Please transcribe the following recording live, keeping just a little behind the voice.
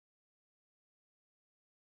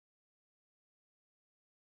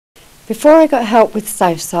Before I got help with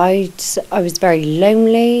Southside, I was very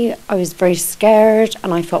lonely, I was very scared,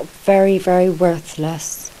 and I felt very, very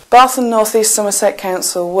worthless. Bath and North East Somerset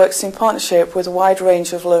Council works in partnership with a wide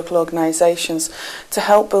range of local organisations to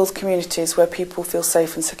help build communities where people feel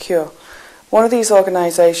safe and secure. One of these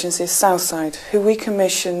organisations is Southside, who we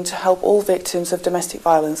commissioned to help all victims of domestic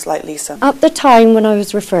violence like Lisa. At the time when I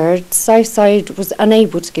was referred, Southside was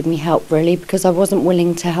unable to give me help really because I wasn't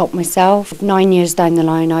willing to help myself. 9 years down the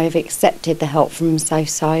line I have accepted the help from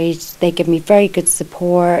Southside. They give me very good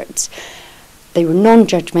support, they were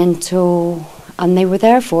non-judgmental and they were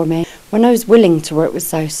there for me. When I was willing to work with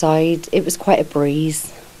Southside, it was quite a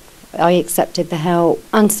breeze. I accepted the help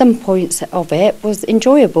and some points of it was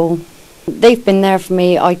enjoyable. They've been there for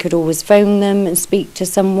me. I could always phone them and speak to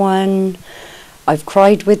someone. I've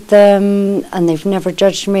cried with them and they've never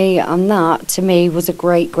judged me, and that to me was a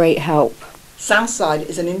great, great help. Southside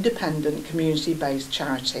is an independent community-based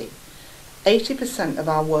charity. 80% of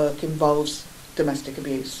our work involves domestic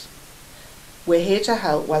abuse. We're here to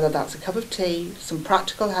help, whether that's a cup of tea, some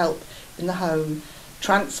practical help in the home,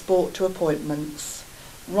 transport to appointments,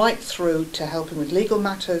 right through to helping with legal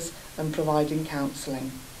matters and providing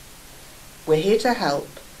counselling. We're here to help,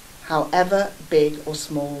 however big or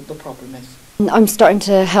small the problem is. I'm starting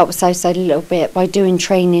to help Southside a little bit by doing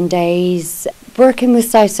training days. Working with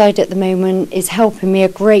Southside at the moment is helping me a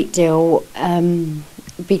great deal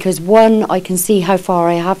because one, I can see how far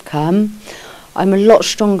I have come. I'm a lot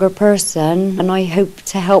stronger person and I hope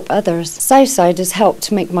to help others. Southside has helped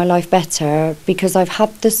to make my life better because I've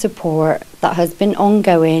had the support that has been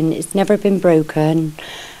ongoing, it's never been broken.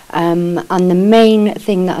 And the main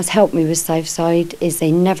thing that has helped me with Southside is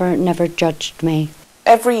they never judged me.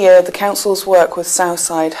 Every year the Council's work with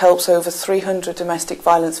Southside helps over 300 domestic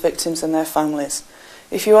violence victims and their families.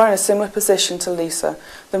 If you are in a similar position to Lisa,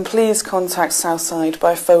 then please contact Southside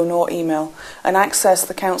by phone or email and access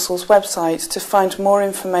the Council's website to find more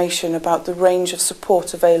information about the range of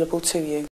support available to you.